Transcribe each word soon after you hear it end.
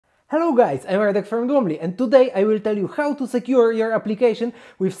Hello guys, I'm Radek from Dwomli, and today I will tell you how to secure your application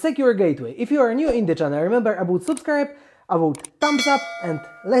with Secure Gateway. If you are new in the channel, remember about subscribe, about thumbs up, and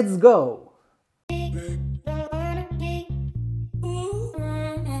let's go!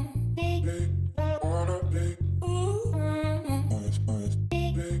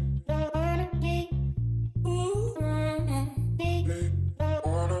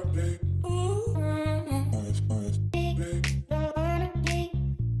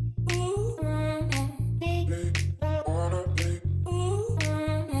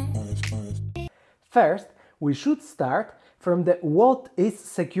 First, we should start from the what is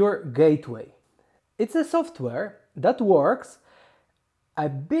Secure Gateway. It's a software that works a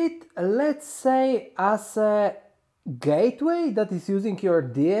bit, let's say, as a gateway that is using your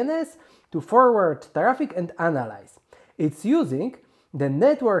DNS to forward traffic and analyze. It's using the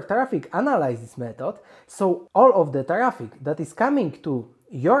network traffic analysis method, so all of the traffic that is coming to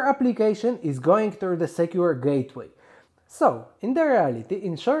your application is going through the Secure Gateway. So, in the reality,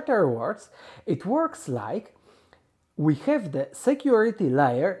 in shorter words, it works like we have the security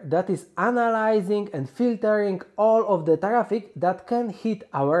layer that is analyzing and filtering all of the traffic that can hit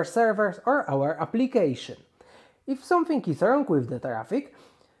our servers or our application. If something is wrong with the traffic,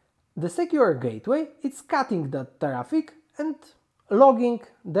 the Secure Gateway is cutting that traffic and logging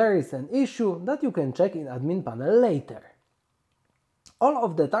there is an issue that you can check in admin panel later. All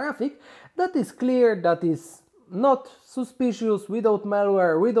of the traffic that is clear, that is not suspicious, without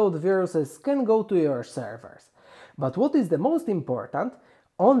malware, without viruses, can go to your servers. But what is the most important,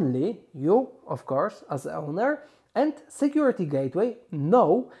 only you, of course, as owner, and Security Gateway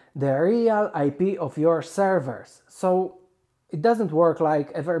know the real IP of your servers. So it doesn't work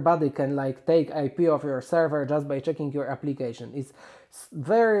like everybody can take IP of your server just by checking your application. It's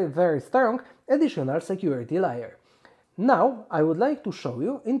very strong additional security layer. Now, I would like to show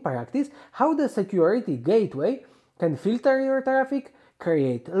you in practice how the Security Gateway can filter your traffic,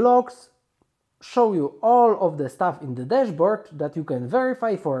 create logs, show you all of the stuff in the dashboard that you can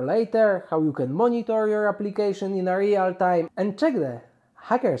verify for later, how you can monitor your application in real time and check the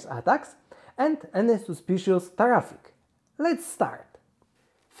hackers' attacks and any suspicious traffic. Let's start!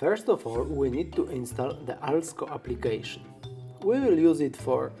 First of all, we need to install the ALSCO application. We will use it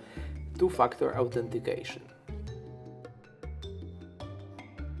for two-factor authentication.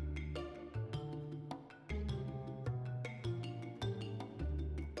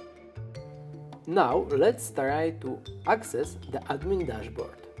 Now let's try to access the admin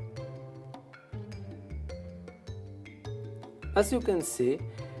dashboard. As you can see,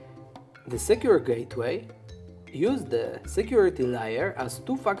 the Secure Gateway uses the security layer as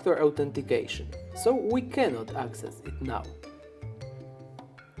two-factor authentication, so we cannot access it now.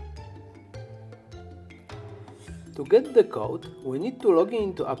 To get the code, we need to log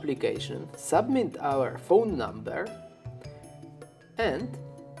into application, submit our phone number, and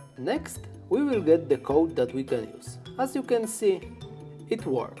next we will get the code that we can use. As you can see, it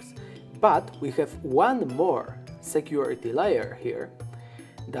works. But we have one more security layer here,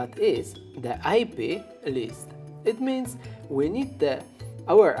 that is the IP list. It means we need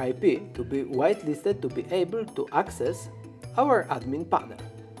our IP to be whitelisted to be able to access our admin panel.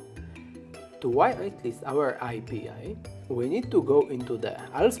 To whitelist our API, we need to go into the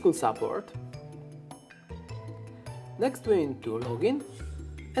ALSCO support. Next we need to login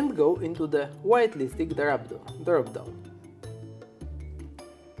and go into the whitelisting dropdown.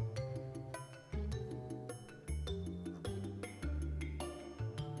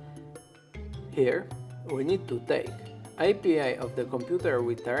 Here we need to take API of the computer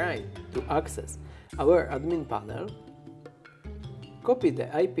we try to access our admin panel, copy the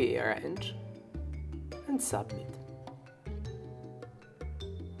IP range and submit.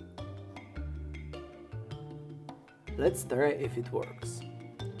 Let's try if it works.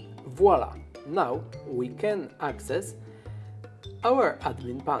 Voila! Now we can access our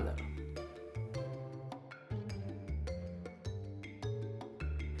admin panel.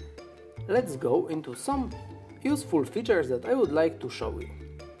 Let's go into some useful features that I would like to show you.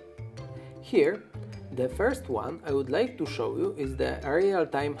 Here, the first one I would like to show you is the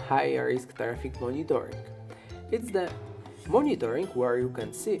real-time high-risk traffic monitoring. It's the monitoring where you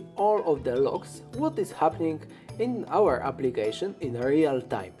can see all of the logs, what is happening in our application in real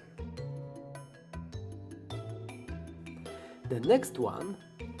time. The next one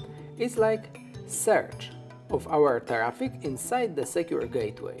is like search of our traffic inside the Secure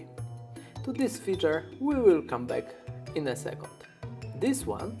Gateway. To this feature we will come back in a second. This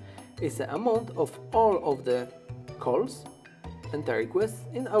one is the amount of all of the calls and requests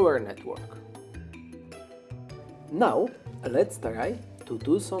in our network. Now let's try to to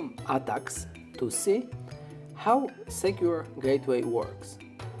do some attacks to see how secure gateway works.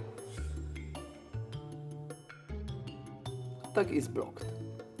 Attack is blocked.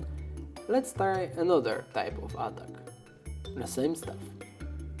 Let's try another type of attack. The same stuff.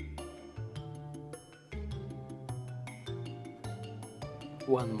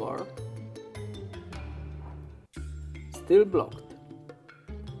 One more. Still blocked.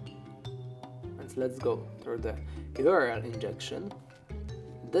 And let's go through the URL injection.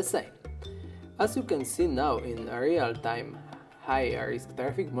 The same. As you can see now in real-time high-risk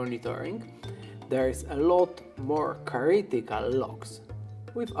traffic monitoring, there is a lot more critical logs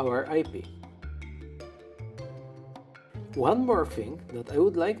with our IP. One more thing that I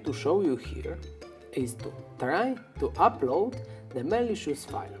would like to show you here is to try to upload the malicious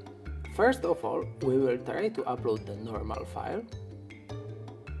file. First of all, we will try to upload the normal file.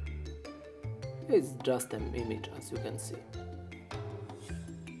 It's just an image, as you can see.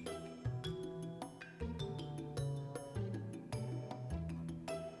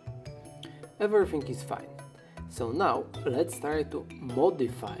 Everything is fine. So now let's try to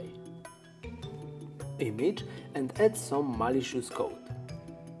modify image and add some malicious code.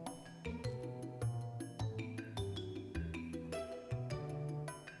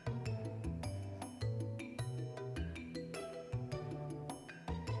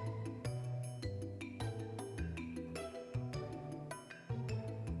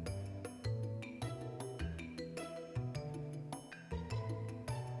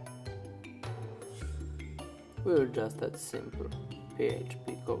 We will just add simple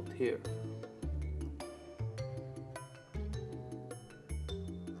PHP code here.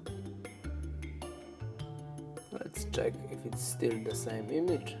 Let's check if it's still the same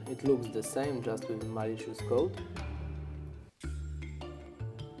image. It looks the same, just with malicious code.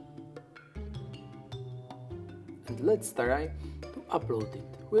 And let's try to upload it.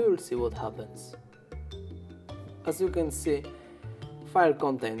 We will see what happens. As you can see, file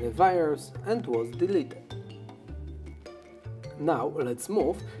contained a virus and was deleted. Now let's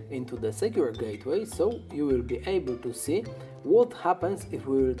move into the secure gateway so you will be able to see what happens if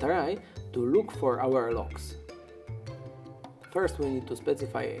we will try to look for our logs. First we need to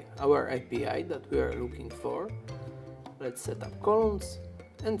specify our API that we are looking for. Let's set up columns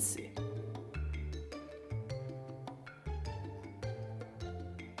and see.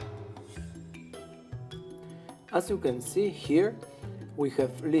 As you can see here, we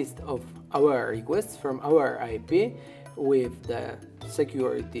have list of our requests from our IP with the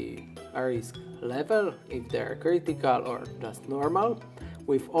security risk level, if they're critical or just normal,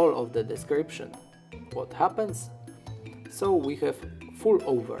 with all of the description, what happens, so we have full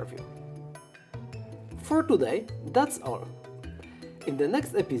overview. For today, that's all. In the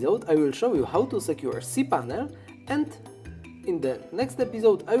next episode I will show you how to secure cPanel, and in the next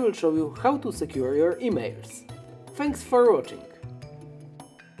episode I will show you how to secure your emails. Thanks for watching.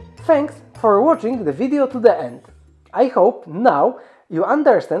 Thanks for watching the video to the end. I hope now you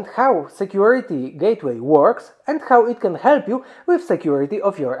understand how Security Gateway works and how it can help you with security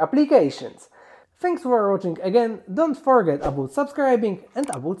of your applications. Thanks for watching again, don't forget about subscribing and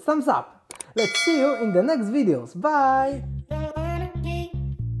about thumbs up. Let's see you in the next videos, bye!